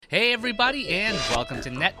Hey everybody, and welcome to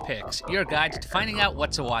NetPicks, your guide to finding out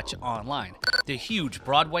what to watch online. The huge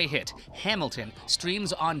Broadway hit, Hamilton,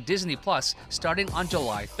 streams on Disney Plus starting on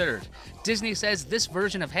July 3rd. Disney says this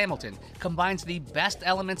version of Hamilton combines the best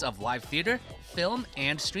elements of live theater, film,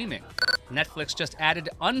 and streaming. Netflix just added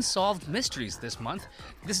Unsolved Mysteries this month.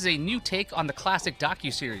 This is a new take on the classic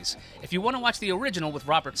docuseries. If you want to watch the original with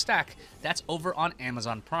Robert Stack, that's over on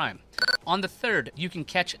Amazon Prime. On the 3rd, you can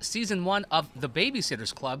catch Season 1 of The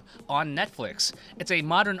Babysitter's Club on Netflix. It's a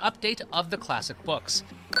modern update of the classic books.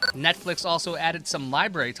 Netflix also added some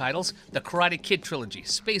library titles, the Karate Kid trilogy,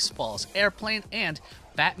 Spaceballs, Airplane, and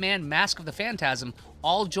Batman Mask of the Phantasm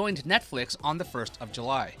all joined Netflix on the 1st of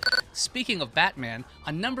July. Speaking of Batman,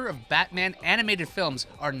 a number of Batman animated films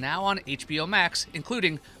are now on HBO Max,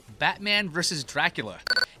 including Batman vs. Dracula.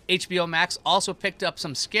 HBO Max also picked up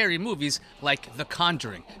some scary movies like The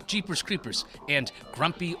Conjuring, Jeepers Creepers, and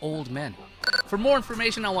Grumpy Old Men. For more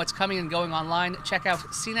information on what's coming and going online, check out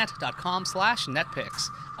cnet.com/netpicks.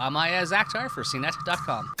 I'm Ayaz Akhtar for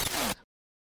cnet.com.